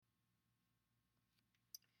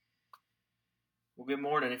Well, good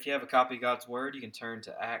morning. If you have a copy of God's Word, you can turn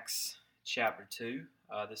to Acts chapter 2.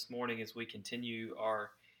 This morning, as we continue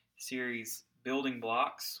our series, Building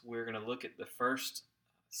Blocks, we're going to look at the first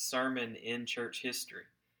sermon in church history.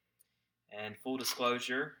 And full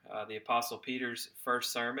disclosure, the Apostle Peter's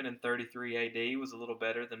first sermon in 33 AD was a little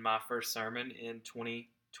better than my first sermon in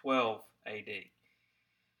 2012 AD.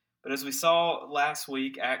 But as we saw last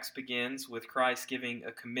week, Acts begins with Christ giving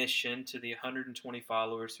a commission to the 120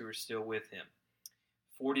 followers who are still with him,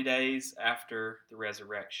 40 days after the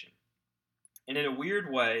resurrection. And in a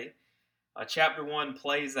weird way, chapter 1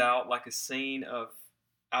 plays out like a scene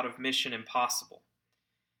out of Mission Impossible.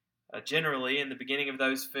 Generally, in the beginning of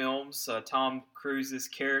those films, Tom Cruise's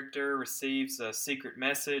character receives a secret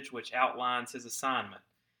message which outlines his assignment.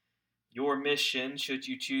 Your mission, should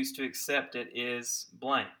you choose to accept it, is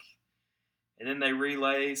blank. And then they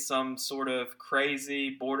relay some sort of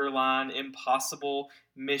crazy, borderline, impossible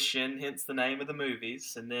mission, hence the name of the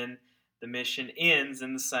movies, and then the mission ends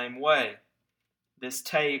in the same way. This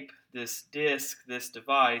tape, this disc, this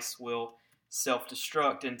device will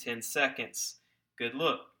self-destruct in 10 seconds. Good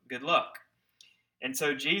luck. And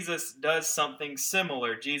so Jesus does something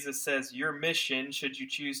similar. Jesus says, your mission, should you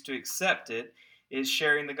choose to accept it, is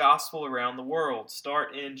sharing the gospel around the world.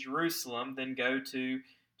 Start in Jerusalem, then go to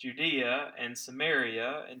Judea and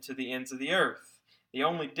Samaria and to the ends of the earth. The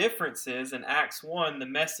only difference is in Acts 1, the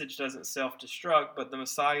message doesn't self-destruct, but the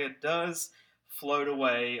Messiah does float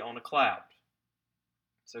away on a cloud.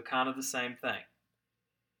 So kind of the same thing.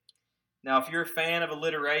 Now, if you're a fan of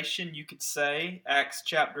alliteration, you could say Acts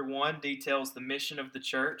chapter 1 details the mission of the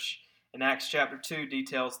church, and Acts chapter 2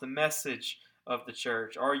 details the message of the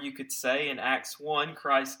church. Or you could say in Acts 1,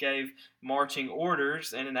 Christ gave marching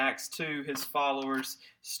orders, and in Acts 2, his followers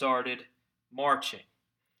started marching.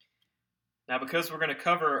 Now, because we're going to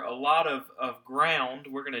cover a lot of ground,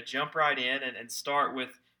 we're going to jump right in and start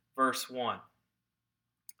with verse 1.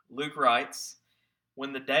 Luke writes,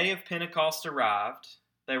 when the day of Pentecost arrived,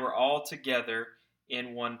 they were all together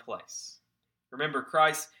in one place. Remember,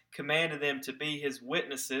 Christ commanded them to be his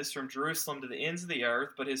witnesses from Jerusalem to the ends of the earth,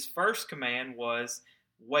 but his first command was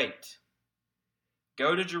wait.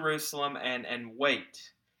 Go to Jerusalem and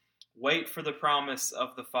wait. Wait for the promise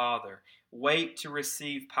of the Father. Wait to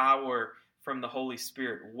receive power from the Holy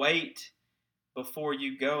Spirit. Wait before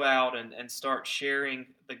you go out and start sharing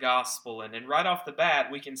the gospel. And right off the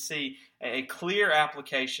bat, we can see a clear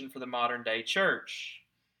application for the modern day church.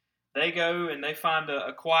 They go and they find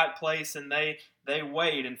a quiet place and they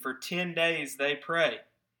wait, and for 10 days they pray.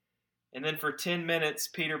 And then for 10 minutes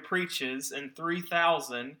Peter preaches and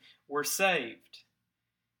 3,000 were saved.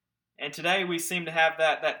 And today we seem to have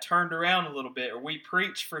that turned around a little bit, or we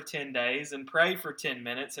preach for 10 days and pray for 10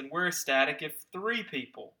 minutes and we're ecstatic if 3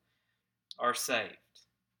 people are saved.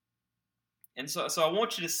 And so I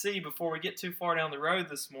want you to see, before we get too far down the road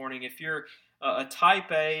this morning, if you're a type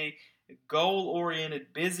A, goal-oriented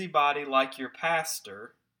busybody like your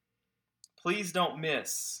pastor, please don't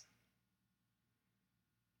miss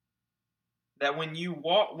that when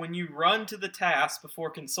you run to the task before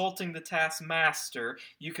consulting the taskmaster,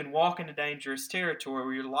 you can walk into dangerous territory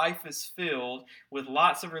where your life is filled with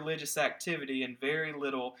lots of religious activity and very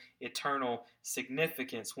little eternal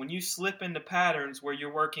significance. When you slip into patterns where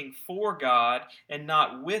you're working for God and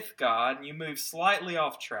not with God, and you move slightly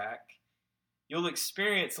off track, you'll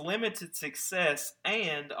experience limited success,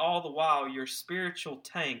 and all the while your spiritual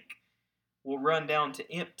tank will run down to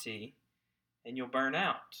empty and you'll burn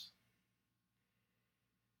out.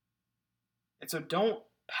 And so don't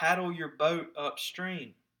paddle your boat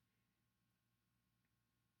upstream.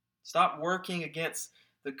 Stop working against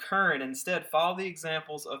the current. Instead, follow the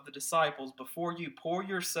examples of the disciples. Before you pour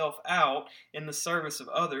yourself out in the service of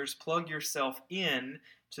others, plug yourself in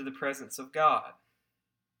to the presence of God.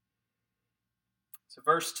 So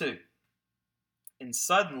verse 2, and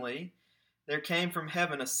suddenly there came from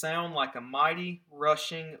heaven a sound like a mighty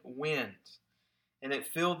rushing wind, and it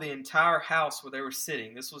filled the entire house where they were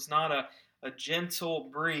sitting. This was not a gentle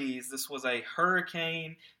breeze. This was a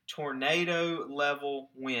hurricane, tornado-level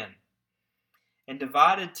wind. And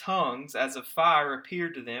divided tongues as of fire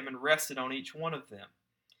appeared to them and rested on each one of them.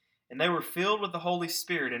 And they were filled with the Holy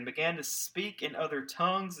Spirit and began to speak in other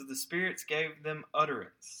tongues as the spirits gave them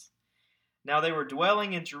utterance. Now they were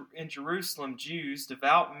dwelling in Jerusalem Jews,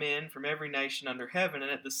 devout men from every nation under heaven, and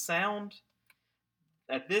at this sound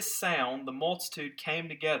the multitude came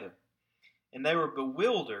together, and they were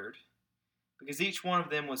bewildered, because each one of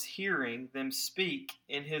them was hearing them speak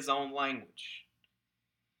in his own language.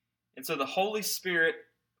 And so the Holy Spirit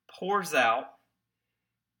pours out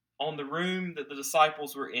on the room that the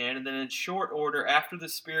disciples were in, and then in short order, after the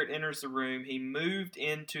Spirit enters the room, he moved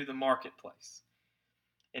into the marketplace.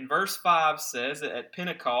 And verse 5 says that at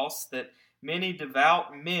Pentecost that many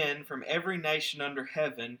devout men from every nation under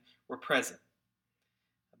heaven were present.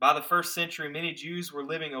 By the first century, many Jews were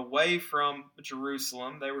living away from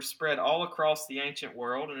Jerusalem. They were spread all across the ancient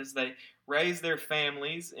world, and as they raised their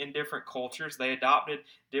families in different cultures, they adopted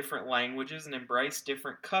different languages and embraced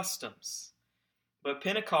different customs. But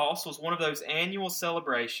Pentecost was one of those annual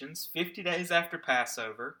celebrations, 50 days after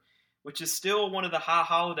Passover, which is still one of the high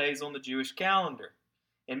holidays on the Jewish calendar.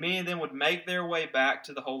 And many of them would make their way back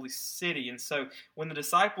to the holy city. And so when the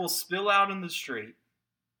disciples spill out in the street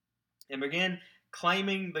and begin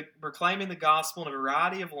proclaiming the gospel in a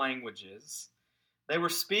variety of languages, they were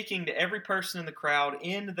speaking to every person in the crowd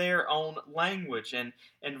in their own language. And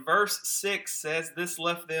verse 6 says this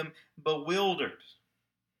left them bewildered.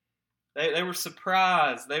 They were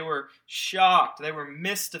surprised. They were shocked. They were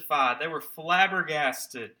mystified. They were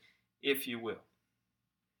flabbergasted, if you will.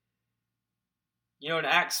 You know, in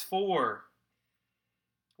Acts 4,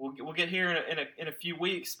 we'll get here in a few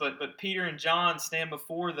weeks, but Peter and John stand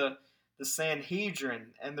before the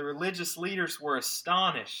Sanhedrin, and the religious leaders were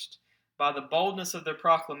astonished by the boldness of their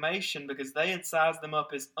proclamation because they had sized them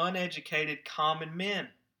up as uneducated common men.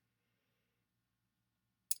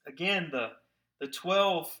 Again, the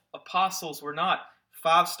 12 apostles were not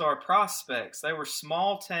five-star prospects. They were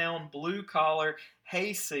small-town, blue-collar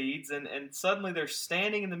hayseeds, and suddenly they're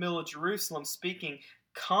standing in the middle of Jerusalem speaking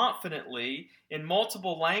confidently in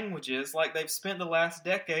multiple languages like they've spent the last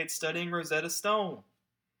decade studying Rosetta Stone.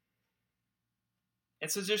 And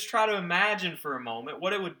so just try to imagine for a moment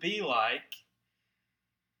what it would be like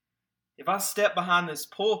if I stepped behind this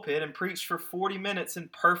pulpit and preached for 40 minutes in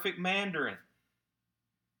perfect Mandarin,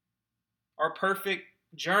 or perfect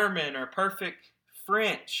German, or perfect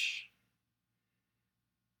French.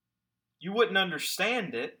 You wouldn't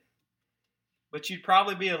understand it, but you'd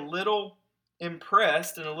probably be a little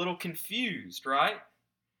impressed and a little confused, right?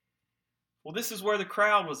 Well, this is where the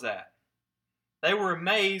crowd was at. They were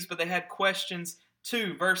amazed, but they had questions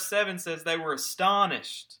too. Verse 7 says they were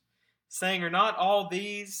astonished, saying, "Are not all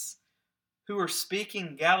these who are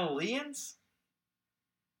speaking Galileans?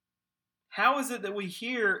 How is it that we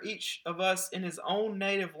hear each of us in his own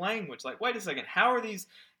native language?" Like, wait a second, how are these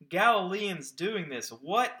Galileans doing this?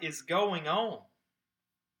 What is going on?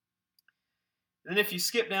 Then if you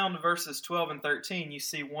skip down to verses 12 and 13, you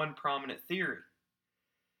see one prominent theory.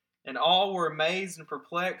 And all were amazed and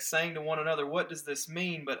perplexed, saying to one another, "What does this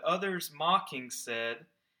mean?" But others mocking said,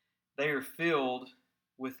 "They are filled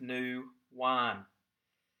with new wine."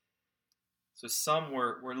 So some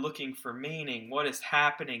were looking for meaning. What is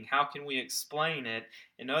happening? How can we explain it?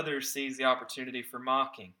 And others sees the opportunity for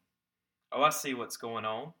mocking. Oh, I see what's going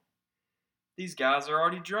on. These guys are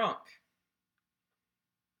already drunk.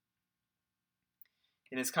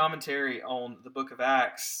 In his commentary on the book of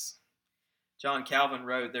Acts, John Calvin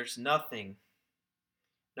wrote, "There's nothing,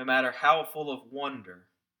 no matter how full of wonder,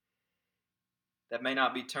 that may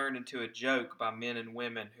not be turned into a joke by men and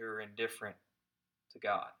women who are indifferent to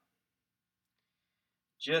God."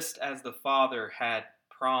 Just as the Father had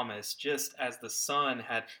promised, just as the Son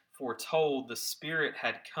had foretold, the Spirit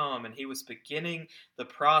had come, and he was beginning the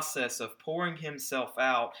process of pouring himself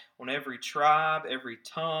out on every tribe, every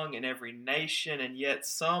tongue, and every nation, and yet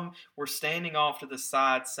some were standing off to the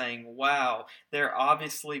side saying, "Wow, they're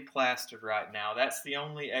obviously plastered right now. That's the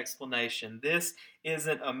only explanation. This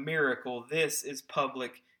isn't a miracle. This is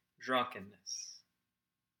public drunkenness."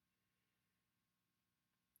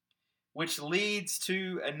 Which leads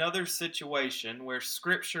to another situation where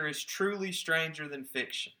Scripture is truly stranger than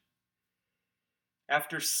fiction.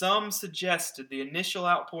 After some suggested the initial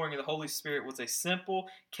outpouring of the Holy Spirit was a simple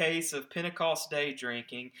case of Pentecost day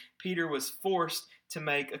drinking, Peter was forced to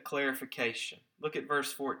make a clarification. Look at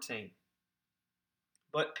verse 14.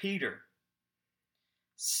 "But Peter,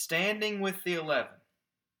 standing with the 11,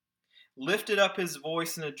 lifted up his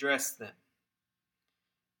voice and addressed them.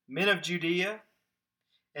 'Men of Judea,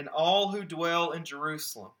 and all who dwell in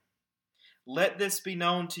Jerusalem, let this be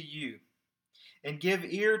known to you, and give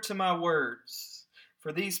ear to my words,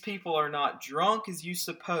 for these people are not drunk as you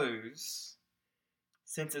suppose,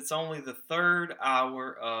 since it's only the third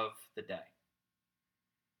hour of the day.'"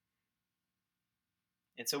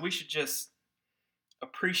 And so we should just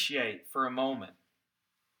appreciate for a moment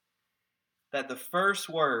that the first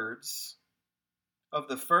words of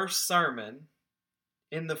the first sermon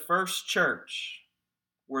in the first church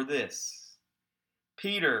were this: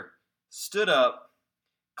 Peter stood up,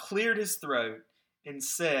 cleared his throat, and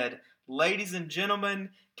said, Ladies and gentlemen,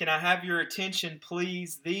 can I have your attention,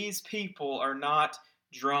 please? These people are not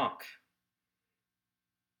drunk.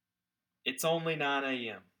 It's only 9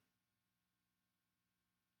 a.m.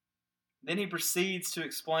 Then he proceeds to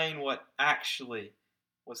explain what actually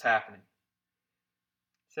was happening.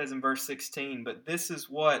 It says in verse 16, "But this is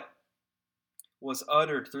what was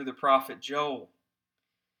uttered through the prophet Joel.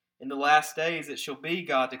 In the last days it shall be,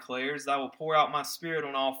 God declares, I will pour out my Spirit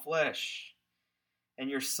on all flesh, and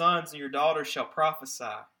your sons and your daughters shall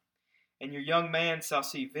prophesy, and your young men shall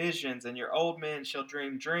see visions, and your old men shall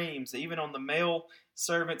dream dreams. Even on the male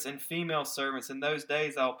servants and female servants in those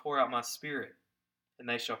days I will pour out my Spirit, and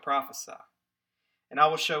they shall prophesy. And I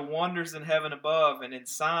will show wonders in heaven above, and in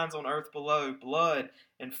signs on earth below, blood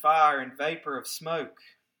and fire and vapor of smoke.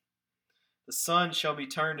 The sun shall be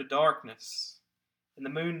turned to darkness, and the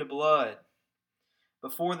moon to blood,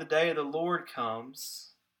 before the day of the Lord comes,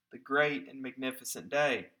 the great and magnificent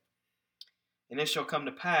day. And it shall come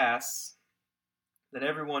to pass that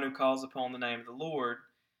everyone who calls upon the name of the Lord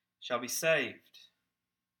shall be saved."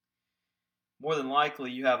 More than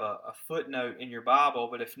likely you have a footnote in your Bible,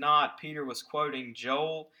 but if not, Peter was quoting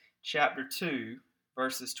Joel chapter 2,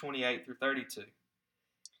 verses 28 through 32.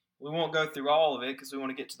 We won't go through all of it because we want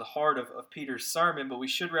to get to the heart of Peter's sermon, but we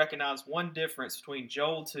should recognize one difference between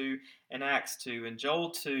Joel 2 and Acts 2. In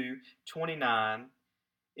Joel 2:29,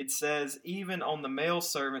 it says, "Even on the male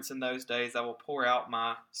servants in those days I will pour out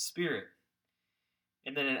my Spirit."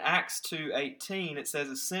 And then in Acts 2:18, it says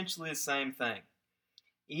essentially the same thing.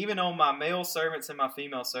 "Even on my male servants and my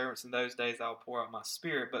female servants in those days I will pour out my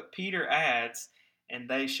Spirit." But Peter adds, "and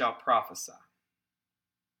they shall prophesy."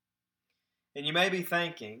 And you may be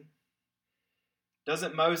thinking,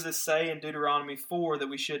 doesn't Moses say in Deuteronomy 4 that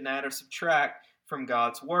we shouldn't add or subtract from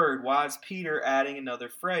God's Word? Why is Peter adding another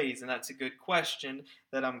phrase? And that's a good question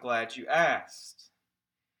that I'm glad you asked.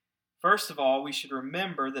 First of all, we should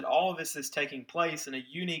remember that all of this is taking place in a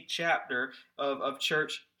unique chapter of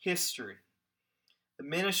church history. The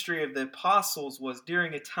ministry of the apostles was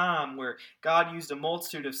during a time where God used a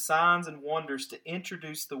multitude of signs and wonders to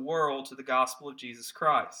introduce the world to the gospel of Jesus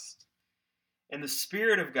Christ. And the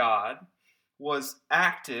Spirit of God was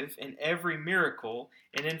active in every miracle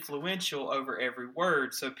and influential over every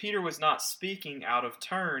word. So Peter was not speaking out of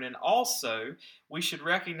turn. And also, we should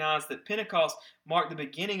recognize that Pentecost marked the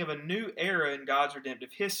beginning of a new era in God's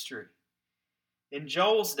redemptive history. In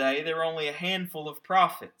Joel's day, there were only a handful of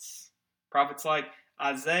prophets. Prophets like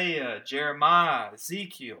Isaiah, Jeremiah,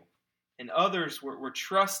 Ezekiel, and others were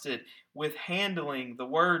trusted with handling the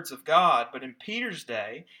words of God. But in Peter's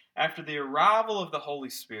day, after the arrival of the Holy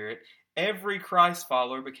Spirit, every Christ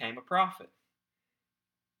follower became a prophet.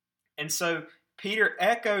 And so Peter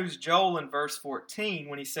echoes Joel in verse 14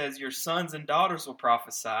 when he says, "Your sons and daughters will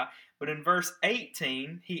prophesy." But in verse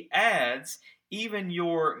 18, he adds, "Even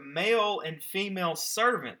your male and female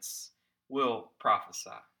servants will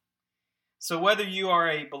prophesy." So whether you are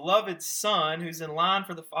a beloved son who's in line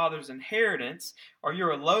for the father's inheritance, or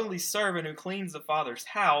you're a lowly servant who cleans the father's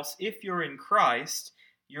house, if you're in Christ,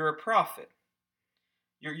 you're a prophet.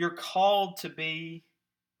 You're called to be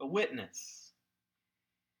a witness.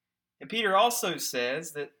 And Peter also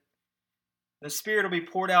says that the Spirit will be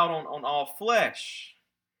poured out on all flesh.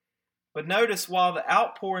 But notice, while the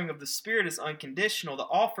outpouring of the Spirit is unconditional, the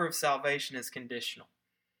offer of salvation is conditional.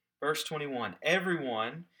 Verse 21,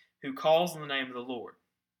 "Everyone who calls on the name of the Lord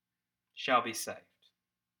shall be saved."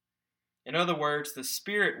 In other words, the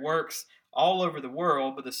Spirit works all over the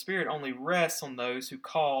world, but the Spirit only rests on those who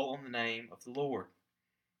call on the name of the Lord.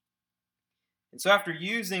 And so after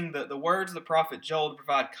using the words of the prophet Joel to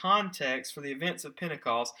provide context for the events of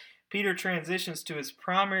Pentecost, Peter transitions to his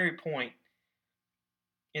primary point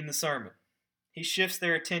in the sermon. He shifts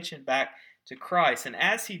their attention back to Christ. And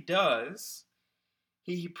as he does,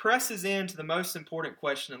 he presses into the most important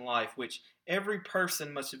question in life, which every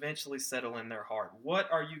person must eventually settle in their heart. What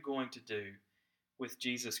are you going to do with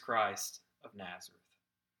Jesus Christ of Nazareth?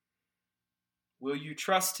 Will you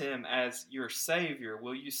trust him as your Savior?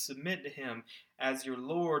 Will you submit to him as your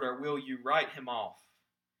Lord, or will you write him off?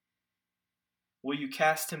 Will you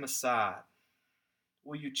cast him aside?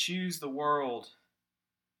 Will you choose the world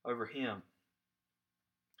over him?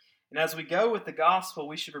 And as we go with the gospel,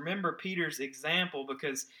 we should remember Peter's example,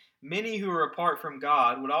 because many who are apart from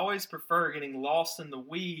God would always prefer getting lost in the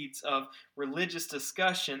weeds of religious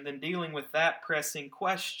discussion than dealing with that pressing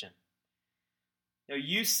question.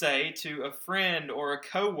 You say to a friend or a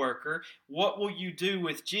coworker, "What will you do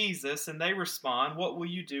with Jesus?" And they respond, "What will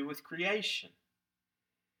you do with creation?"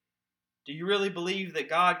 Do you really believe that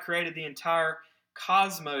God created the entire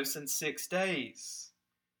cosmos in 6 days?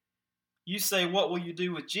 You say, what will you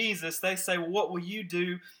do with Jesus? They say, well, what will you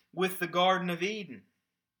do with the Garden of Eden?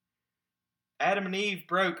 Adam and Eve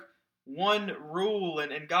broke one rule,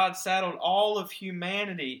 and God saddled all of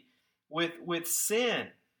humanity with sin.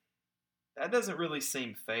 That doesn't really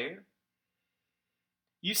seem fair.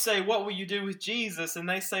 You say, what will you do with Jesus? And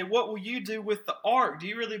they say, what will you do with the ark? Do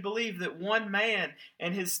you really believe that one man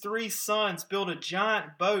and his 3 sons built a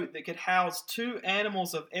giant boat that could house 2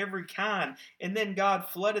 animals of every kind, and then God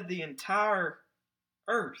flooded the entire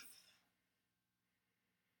earth?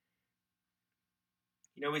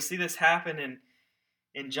 You know, we see this happen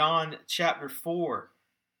in John chapter 4.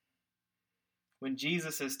 When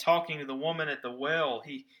Jesus is talking to the woman at the well,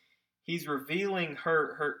 he's revealing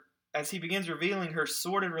her as he begins revealing her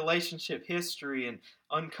sordid relationship history and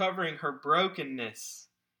uncovering her brokenness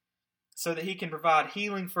so that he can provide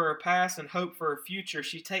healing for her past and hope for her future.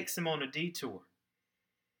 She takes him on a detour.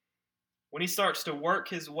 When he starts to work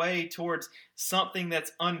his way towards something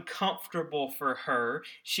that's uncomfortable for her,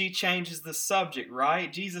 she changes the subject,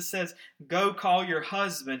 right? Jesus says, go call your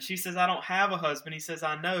husband. She says, I don't have a husband. He says,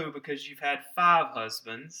 I know, because you've had 5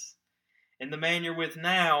 husbands, and the man you're with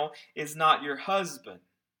now is not your husband.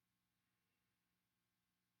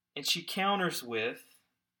 And she counters with,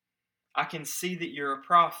 I can see that you're a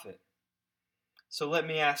prophet. So let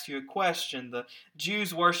me ask you a question. The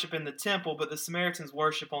Jews worship in the temple, but the Samaritans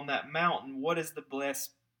worship on that mountain. What is the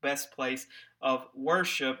best place of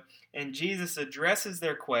worship? And Jesus addresses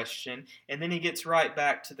their question, and then he gets right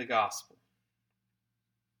back to the gospel.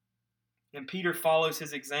 And Peter follows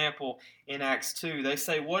his example in Acts 2. They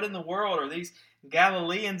say, what in the world? Are these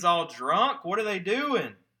Galileans all drunk? What are they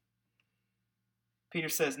doing? Peter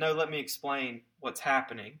says, no, let me explain what's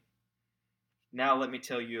happening. Now let me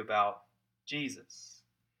tell you about Jesus.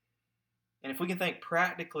 And if we can think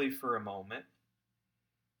practically for a moment,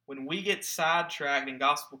 when we get sidetracked in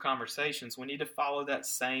gospel conversations, we need to follow that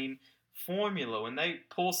same formula. When they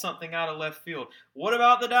pull something out of left field, what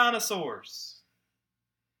about the dinosaurs?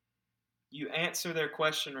 You answer their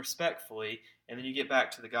question respectfully, and then you get back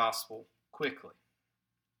to the gospel quickly.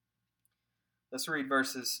 Let's read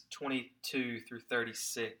verses 22 through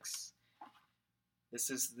 36. This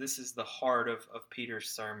is the heart of Peter's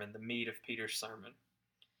sermon, the meat of Peter's sermon.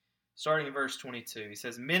 Starting in verse 22, he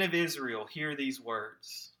says, Men of Israel, hear these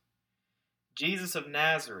words. Jesus of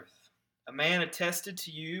Nazareth, a man attested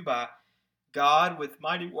to you by God with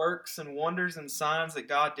mighty works and wonders and signs that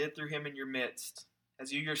God did through him in your midst,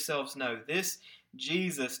 as you yourselves know. This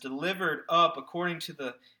Jesus delivered up according to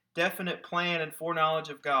the definite plan and foreknowledge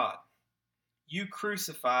of God. You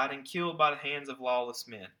crucified and killed by the hands of lawless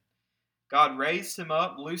men. God raised him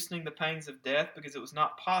up, loosening the pains of death, because it was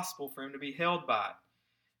not possible for him to be held by it.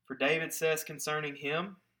 For David says concerning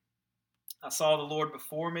him, I saw the Lord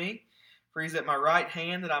before me, for he is at my right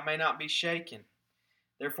hand, that I may not be shaken.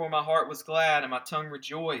 Therefore my heart was glad, and my tongue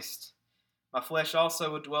rejoiced. My flesh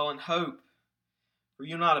also would dwell in hope. For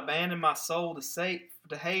you will not abandon my soul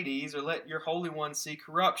to Hades, or let your Holy One see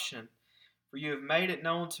corruption. For you have made it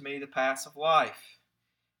known to me the paths of life,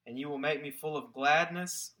 and you will make me full of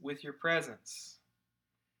gladness with your presence.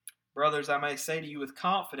 Brothers, I may say to you with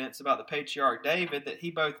confidence about the patriarch David that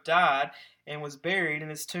he both died and was buried,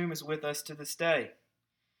 and his tomb is with us to this day.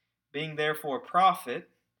 Being therefore a prophet,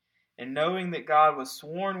 and knowing that God was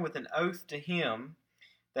sworn with an oath to him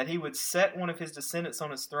that he would set one of his descendants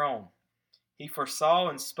on his throne, he foresaw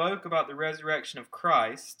and spoke about the resurrection of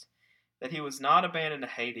Christ, that he was not abandoned to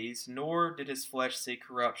Hades, nor did his flesh see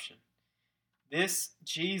corruption. This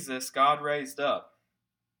Jesus God raised up,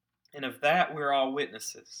 and of that we are all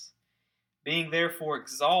witnesses. Being therefore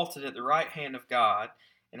exalted at the right hand of God,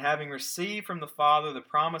 and having received from the Father the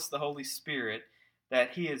promise of the Holy Spirit,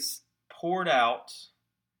 that he has poured out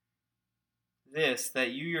this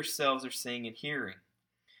that you yourselves are seeing and hearing.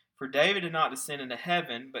 For David did not descend into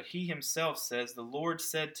heaven, but he himself says, The Lord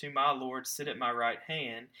said to my Lord, Sit at my right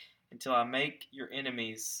hand, until I make your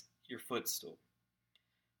enemies your footstool.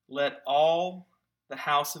 Let all the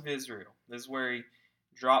house of Israel, this is where he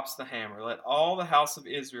drops the hammer, let all the house of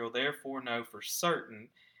Israel therefore know for certain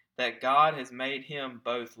that God has made him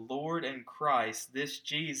both Lord and Christ, this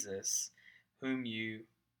Jesus whom you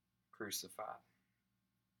crucified.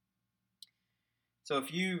 So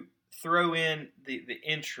if you throw in the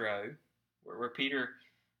intro, where Peter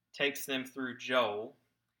takes them through Joel,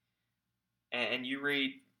 and you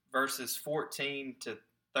read verses 14 to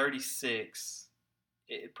 36,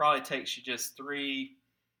 it probably takes you just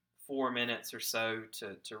 3-4 minutes or so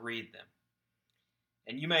to read them.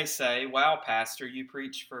 And you may say, wow, Pastor, you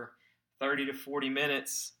preach for 30 to 40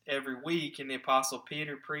 minutes every week, and the Apostle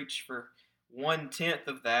Peter preached for 1/10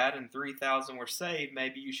 of that and 3,000 were saved,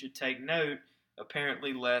 maybe you should take note.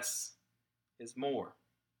 Apparently less is more.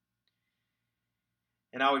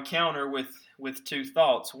 And I would counter with two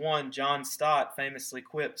thoughts. One, John Stott famously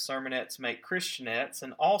quipped, sermonettes make Christianettes.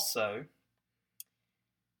 And also,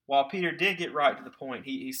 while Peter did get right to the point,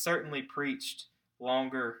 he certainly preached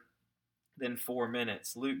longer than 4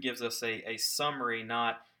 minutes. Luke gives us a summary,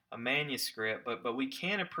 not a manuscript, but we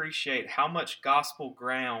can appreciate how much gospel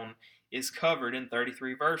ground is covered in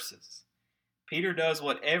 33 verses. Peter does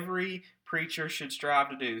what every preacher should strive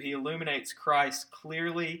to do. He illuminates Christ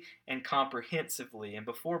clearly and comprehensively. And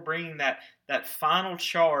before bringing that final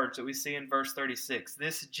charge that we see in verse 36,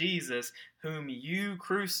 this Jesus whom you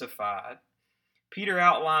crucified, Peter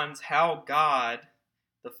outlines how God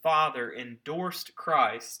the Father endorsed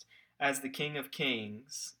Christ as the King of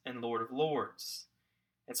Kings and Lord of Lords.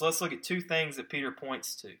 And so let's look at two things that Peter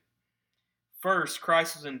points to. First,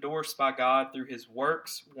 Christ was endorsed by God through his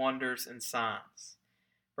works, wonders, and signs.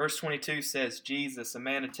 Verse 22 says, Jesus, a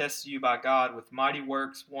man attested to you by God with mighty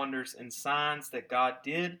works, wonders, and signs that God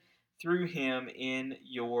did through him in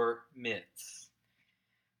your midst.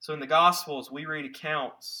 So in the Gospels, we read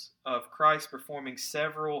accounts of Christ performing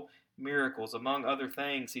several miracles. Among other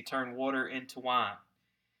things, he turned water into wine.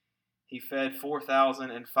 He fed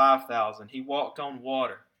 4,000 and 5,000. He walked on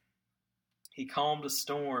water. He calmed a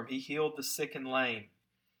storm. He healed the sick and lame.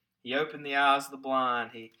 He opened the eyes of the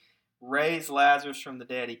blind. He raised Lazarus from the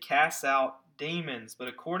dead. He cast out demons. But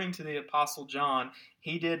according to the Apostle John,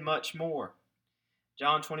 he did much more.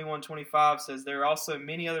 John 21:25 says, there are also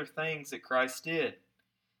many other things that Christ did.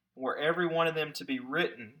 Were every one of them to be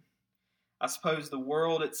written, I suppose the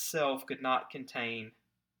world itself could not contain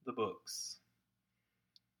the books.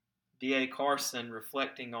 D.A. Carson,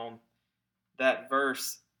 reflecting on that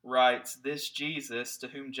verse, writes, this Jesus, to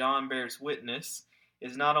whom John bears witness,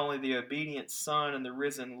 is not only the obedient Son and the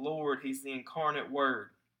risen Lord, he's the incarnate Word,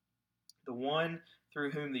 the one through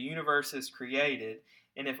whom the universe is created.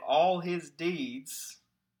 And if all his deeds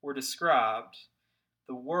were described,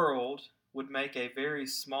 the world would make a very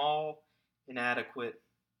small, inadequate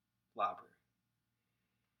library.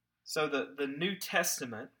 So the New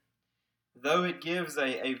Testament, though it gives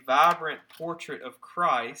a vibrant portrait of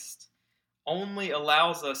Christ, only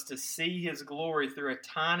allows us to see his glory through a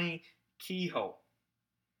tiny keyhole.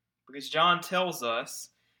 Because John tells us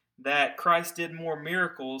that Christ did more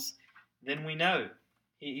miracles than we know.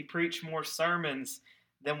 He preached more sermons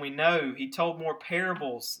than we know. He told more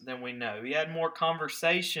parables than we know. He had more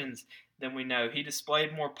conversations than we know. He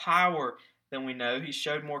displayed more power than we know. He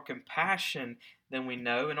showed more compassion than we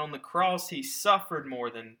know. And on the cross, he suffered more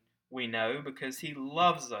than we know because he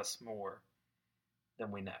loves us more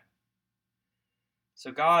than we know.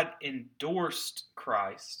 So God endorsed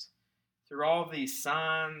Christ through all these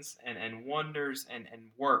signs and wonders and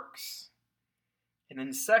works. And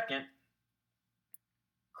then second,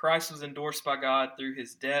 Christ was endorsed by God through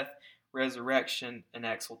his death, resurrection, and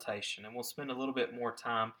exaltation. And we'll spend a little bit more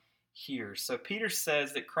time here. So Peter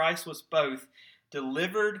says that Christ was both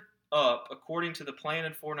delivered up according to the plan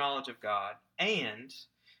and foreknowledge of God and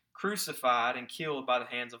crucified and killed by the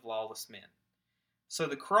hands of lawless men. So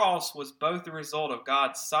the cross was both the result of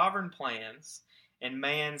God's sovereign plans and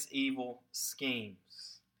man's evil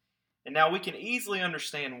schemes. And now we can easily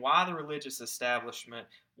understand why the religious establishment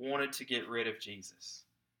wanted to get rid of Jesus.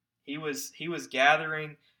 He was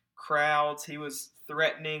gathering crowds. He was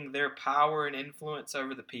threatening their power and influence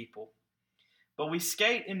over the people. But we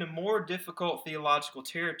skate into more difficult theological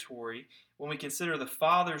territory when we consider the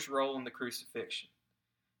Father's role in the crucifixion.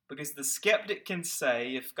 Because the skeptic can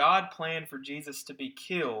say, if God planned for Jesus to be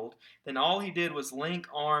killed, then all he did was link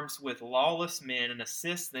arms with lawless men and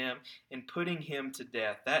assist them in putting him to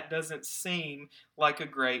death. That doesn't seem like a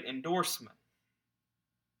great endorsement.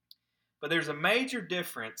 But there's a major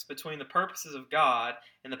difference between the purposes of God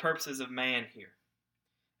and the purposes of man here.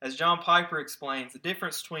 As John Piper explains, the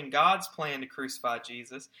difference between God's plan to crucify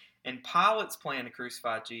Jesus and Pilate's plan to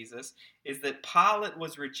crucify Jesus is that Pilate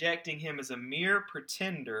was rejecting him as a mere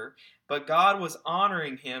pretender, but God was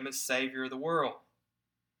honoring him as Savior of the world.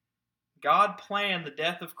 God planned the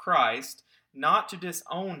death of Christ not to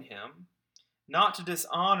disown him, not to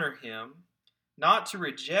dishonor him, not to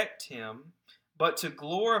reject him, but to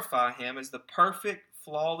glorify him as the perfect,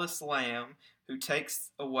 flawless Lamb who takes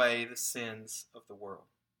away the sins of the world.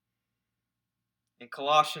 In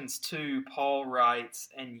Colossians 2, Paul writes,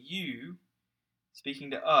 and you,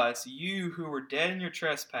 speaking to us, you who were dead in your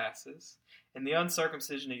trespasses and the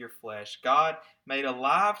uncircumcision of your flesh, God made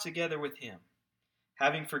alive together with him,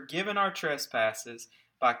 having forgiven our trespasses,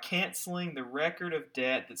 by canceling the record of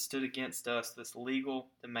debt that stood against us, this legal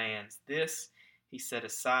demands. This he set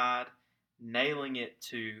aside, nailing it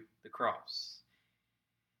to the cross.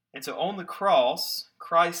 And so on the cross,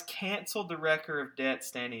 Christ canceled the record of debt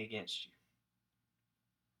standing against you.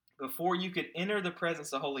 Before you could enter the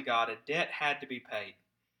presence of holy God, a debt had to be paid.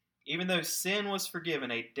 Even though sin was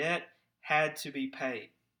forgiven, a debt had to be paid.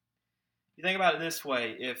 You think about it this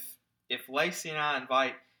way, if Lacey and I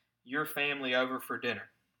invite your family over for dinner,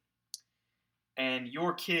 and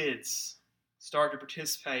your kids start to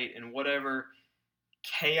participate in whatever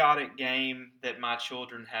chaotic game that my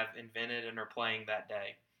children have invented and are playing that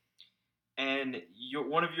day, and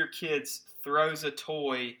one of your kids throws a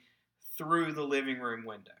toy through the living room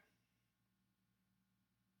window,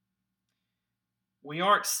 we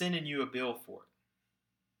aren't sending you a bill for it.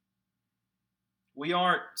 We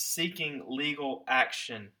aren't seeking legal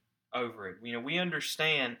action over it. We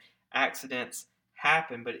understand accidents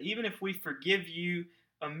happen, but even if we forgive you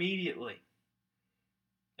immediately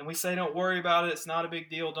and we say, don't worry about it, it's not a big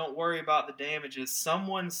deal, don't worry about the damages,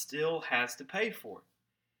 someone still has to pay for it.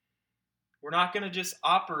 We're not going to just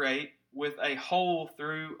operate with a hole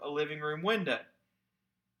through a living room window.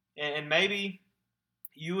 And maybe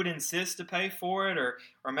you would insist to pay for it, or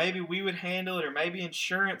maybe we would handle it, or maybe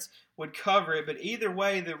insurance would cover it, but either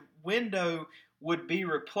way, the window would be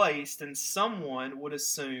replaced and someone would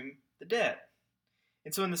assume the debt.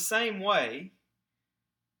 And so in the same way,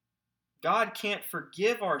 God can't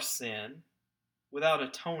forgive our sin without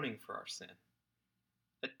atoning for our sin.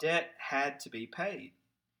 A debt had to be paid.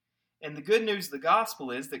 And the good news of the gospel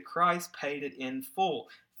is that Christ paid it in full.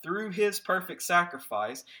 Through his perfect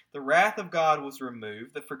sacrifice, the wrath of God was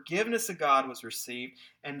removed, the forgiveness of God was received,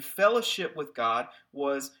 and fellowship with God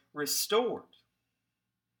was restored.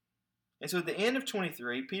 And so at the end of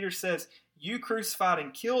 23, Peter says, you crucified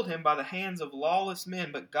and killed him by the hands of lawless men,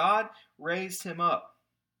 but God raised him up,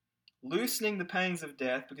 loosening the pangs of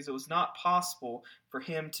death because it was not possible for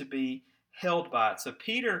him to be held by it. So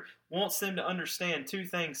Peter wants them to understand two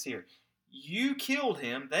things here. You killed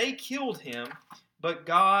him, they killed him, but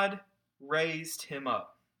God raised him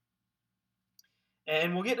up.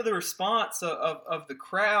 And we'll get to the response of the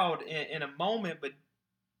crowd in a moment, but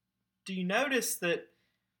do you notice that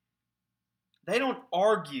they don't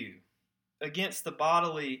argue against the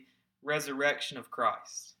bodily resurrection of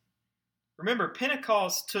Christ? Remember,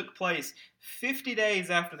 Pentecost took place 50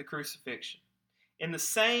 days after the crucifixion in the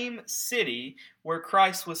same city where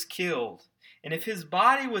Christ was killed. And if his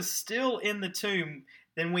body was still in the tomb,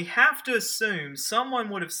 then we have to assume someone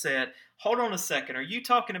would have said, hold on a second, are you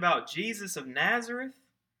talking about Jesus of Nazareth?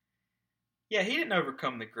 Yeah, he didn't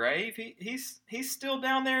overcome the grave. He's still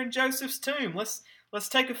down there in Joseph's tomb. Let's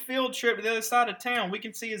take a field trip to the other side of town. We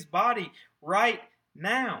can see his body right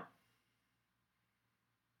now.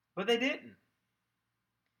 But they didn't.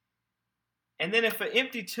 And then if an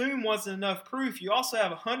empty tomb wasn't enough proof, you also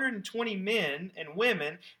have 120 men and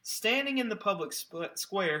women standing in the public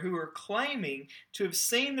square who are claiming to have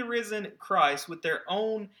seen the risen Christ with their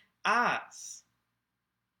own eyes.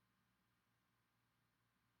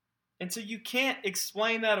 And so you can't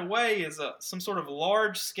explain that away as some sort of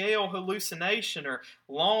large-scale hallucination or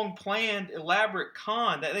long-planned, elaborate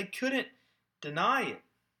con, that they couldn't deny it.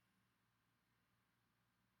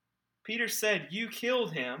 Peter said, you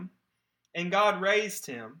killed him, and God raised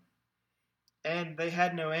him, and they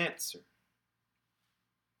had no answer.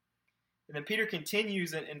 And then Peter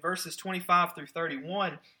continues in verses 25 through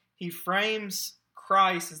 31. He frames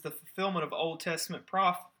Christ as the fulfillment of Old Testament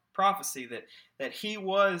prophecy, that he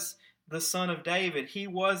was the son of David. He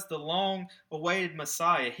was the long-awaited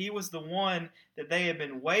Messiah. He was the one that they had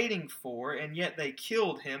been waiting for, and yet they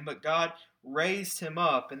killed him, but God raised him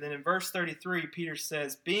up. And then in verse 33, Peter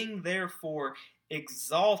says, being therefore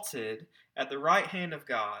exalted at the right hand of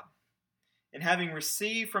God, and having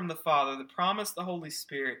received from the Father the promise of the Holy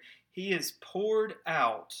Spirit, he has poured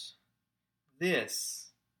out this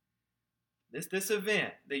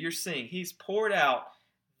event that you're seeing. He's poured out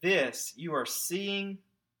this you are seeing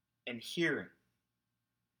and hearing.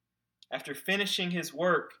 After finishing his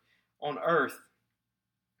work on earth,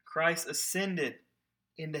 Christ ascended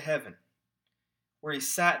into heaven, where he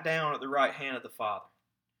sat down at the right hand of the Father,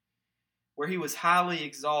 where he was highly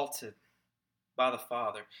exalted by the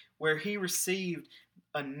Father, where he received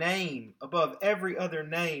a name above every other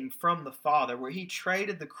name from the Father, where he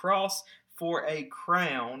traded the cross for a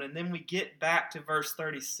crown. And then we get back to verse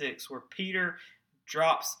 36, where Peter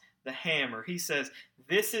drops the hammer. He says,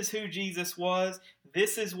 this is who Jesus was.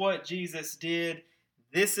 This is what Jesus did.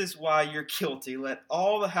 This is why you're guilty. Let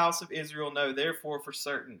all the house of Israel know, therefore, for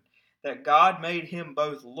certain, that God made him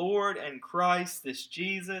both Lord and Christ, this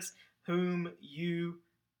Jesus whom you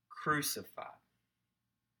crucified.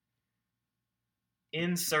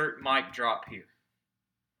 Insert mic drop here.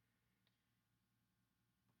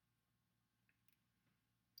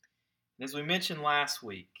 As we mentioned last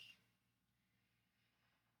week,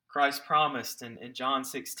 Christ promised in John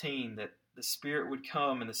 16 that the Spirit would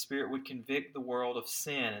come and the Spirit would convict the world of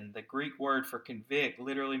sin. And the Greek word for convict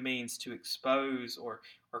literally means to expose or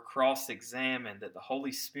cross-examine, that the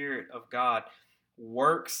Holy Spirit of God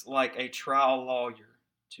works like a trial lawyer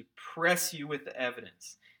to press you with the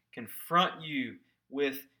evidence, confront you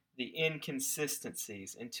with the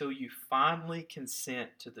inconsistencies until you finally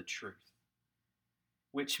consent to the truth.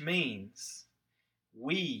 Which means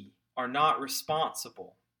we are not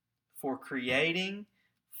responsible for creating,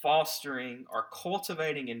 fostering, or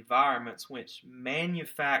cultivating environments which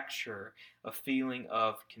manufacture a feeling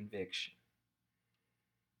of conviction.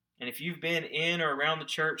 And if you've been in or around the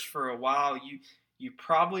church for a while, you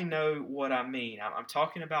probably know what I mean. I'm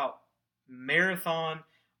talking about marathon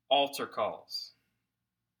altar calls.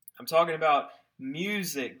 I'm talking about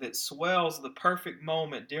music that swells the perfect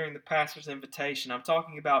moment during the pastor's invitation. I'm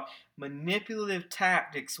talking about manipulative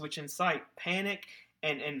tactics which incite panic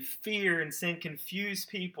and fear and send confused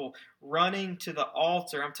people running to the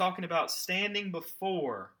altar. I'm talking about standing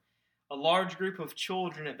before a large group of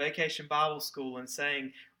children at Vacation Bible School and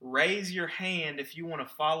saying, raise your hand if you want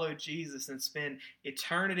to follow Jesus and spend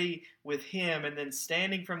eternity with Him, and then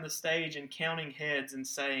standing from the stage and counting heads and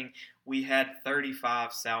saying, we had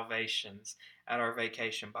 35 salvations at our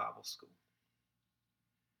Vacation Bible School.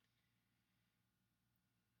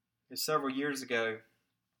 Several years ago,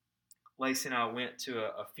 Lacey and I went to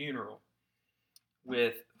a funeral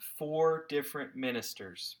with 4 different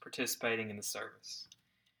ministers participating in the service,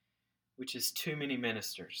 which is too many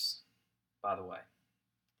ministers, by the way.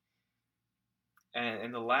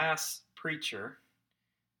 And the last preacher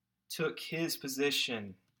took his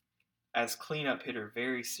position as cleanup hitter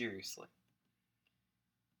very seriously.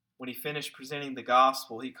 When he finished presenting the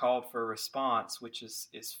gospel, he called for a response, which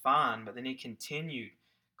is fine, but then he continued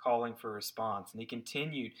calling for a response, and he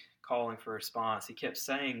continued calling for a response. He kept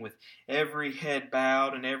saying, with every head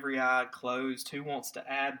bowed and every eye closed, who wants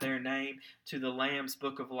to add their name to the Lamb's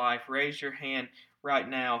Book of Life? Raise your hand right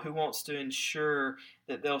now. Who wants to ensure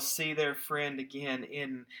that they'll see their friend again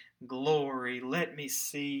in glory? Let me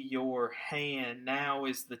see your hand. Now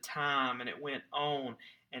is the time. And it went on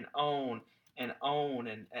and on and on.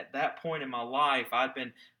 And at that point in my life, I'd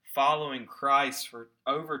been following Christ for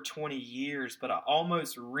over 20 years, but I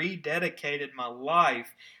almost rededicated my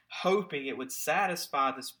life hoping it would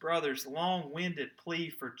satisfy this brother's long-winded plea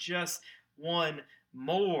for just one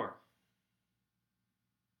more.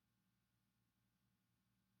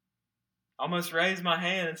 I almost raised my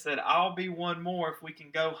hand and said, I'll be one more if we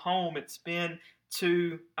can go home. It's been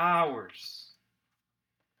 2 hours.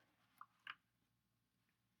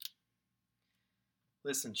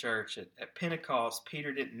 Listen, church, at Pentecost,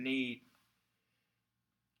 Peter didn't need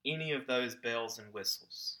any of those bells and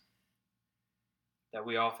whistles that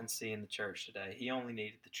we often see in the church today. He only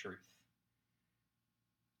needed the truth.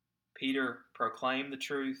 Peter proclaimed the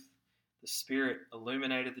truth. The Spirit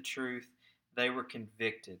illuminated the truth. They were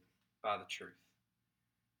convicted by the truth.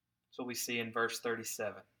 That's what we see in verse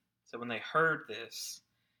 37. So when they heard this,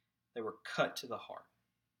 they were cut to the heart,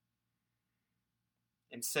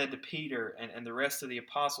 and said to Peter and the rest of the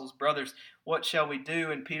apostles, brothers, what shall we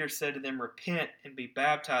do? And Peter said to them, repent and be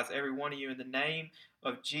baptized, every one of you, in the name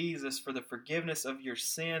of Jesus for the forgiveness of your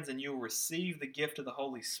sins, and you will receive the gift of the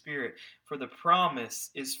Holy Spirit. For the promise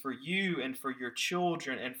is for you and for your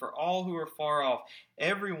children and for all who are far off,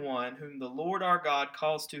 everyone whom the Lord our God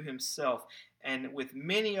calls to himself. And with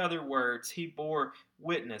many other words, he bore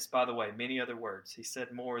witness. By the way, many other words. He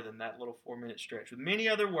said more than that little 4-minute stretch. With many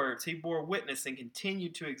other words, he bore witness and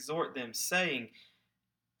continued to exhort them, saying,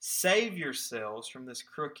 save yourselves from this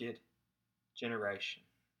crooked generation.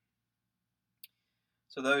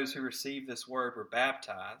 So those who received this word were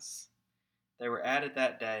baptized. They were added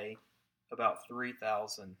that day about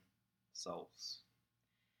 3,000 souls.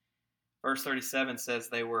 Verse 37 says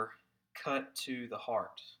they were cut to the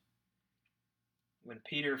heart. When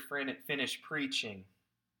Peter finished preaching,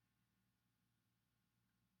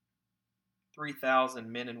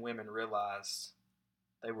 3,000 men and women realized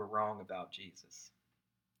they were wrong about Jesus.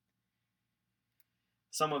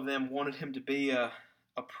 Some of them wanted him to be a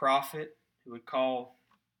prophet who would call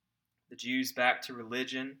the Jews back to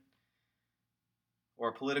religion, or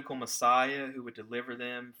a political Messiah who would deliver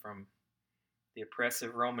them from the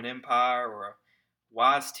oppressive Roman Empire, or a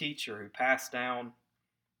wise teacher who passed down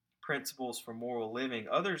principles for moral living.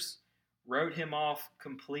 Others wrote him off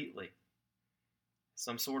completely.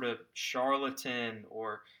 Some sort of charlatan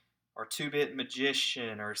or two-bit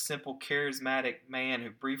magician or simple charismatic man who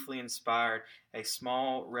briefly inspired a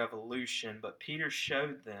small revolution. But Peter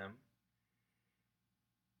showed them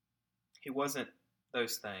he wasn't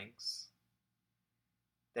those things,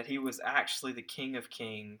 that he was actually the King of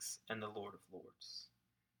Kings and the Lord of Lords.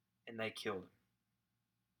 And they killed him.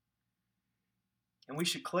 And we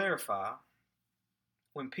should clarify,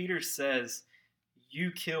 when Peter says,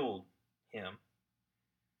 you killed him,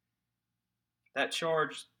 that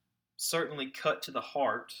charge certainly cut to the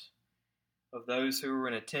heart of those who were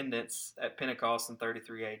in attendance at Pentecost in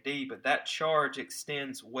 33 AD, but that charge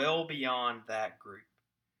extends well beyond that group.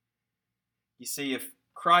 You see, if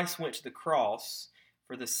Christ went to the cross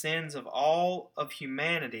for the sins of all of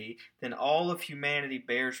humanity, then all of humanity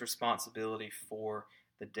bears responsibility for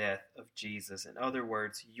the death of Jesus. In other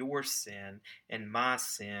words, your sin and my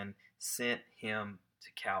sin sent him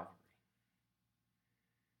to Calvary.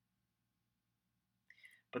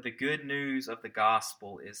 But the good news of the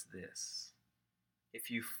gospel is this.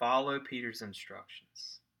 If you follow Peter's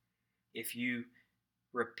instructions, if you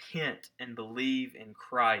repent and believe in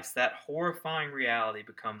Christ, that horrifying reality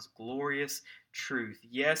becomes glorious truth.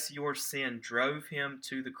 Yes, your sin drove him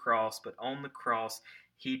to the cross, but on the cross,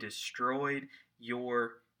 he destroyed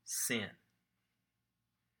your sin.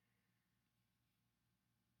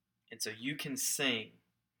 And so you can sing,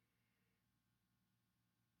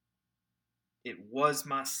 it was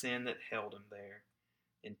my sin that held him there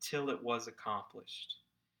until it was accomplished.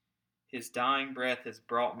 His dying breath has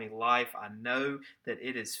brought me life. I know that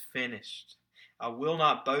it is finished. I will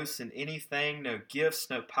not boast in anything, no gifts,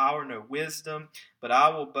 no power, no wisdom, but I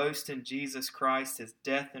will boast in Jesus Christ, his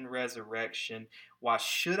death and resurrection. Why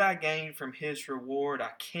should I gain from his reward?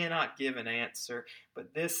 I cannot give an answer,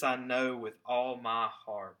 but this I know with all my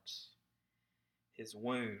heart. His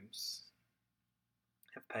wounds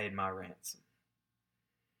have paid my ransom.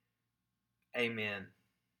 Amen.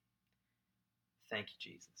 Thank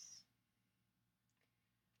you, Jesus.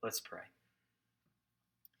 Let's pray.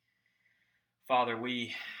 Father,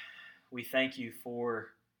 we thank you for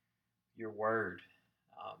your word.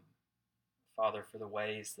 Father, for the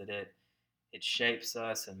ways that it shapes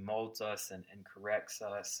us and molds us and corrects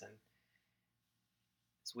us. And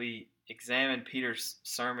as we examine Peter's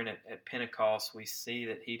sermon at Pentecost, we see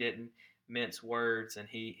that he didn't mince words, and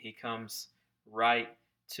he comes right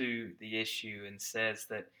to the issue and says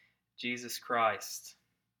that Jesus Christ,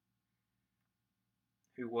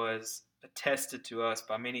 who was attested to us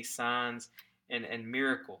by many signs and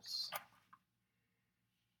miracles,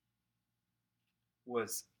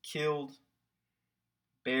 was killed,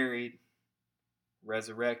 buried,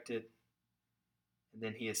 resurrected, and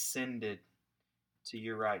then he ascended to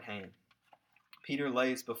your right hand. Peter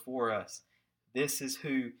lays before us, this is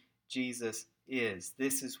who Jesus is.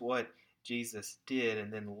 This is what Jesus did,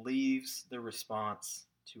 and then leaves the response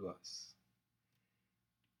to us.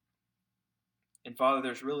 And Father,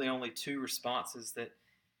 there's really only two responses that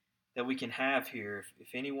we can have here. If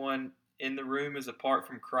anyone in the room is apart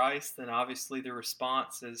from Christ, then obviously the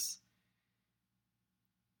response is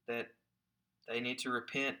that they need to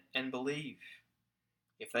repent and believe.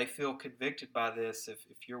 If they feel convicted by this, if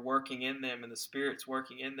you're working in them and the Spirit's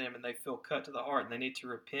working in them and they feel cut to the heart, and they need to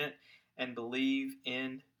repent and believe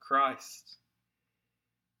in Christ.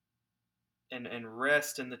 And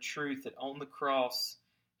rest in the truth that on the cross,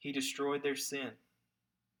 he destroyed their sin.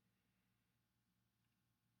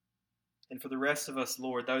 And for the rest of us,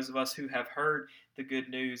 Lord, those of us who have heard the good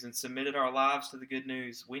news and submitted our lives to the good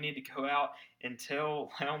news, we need to go out and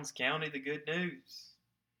tell Lowndes County the good news.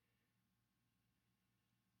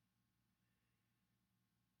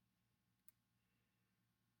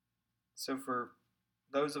 So for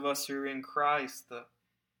those of us who are in Christ, the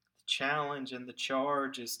challenge and the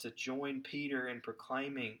charge is to join Peter in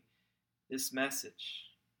proclaiming this message.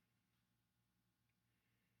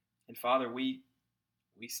 And Father, we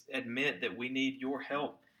admit that we need your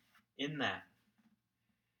help in that.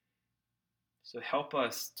 So help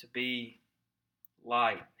us to be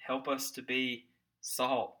light. Help us to be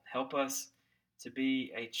salt. Help us to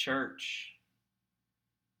be a church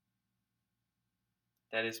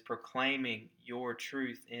that is proclaiming your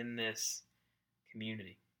truth in this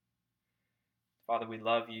community. Father, we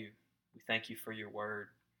love you. We thank you for your word.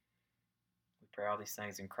 We pray all these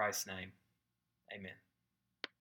things in Christ's name. Amen.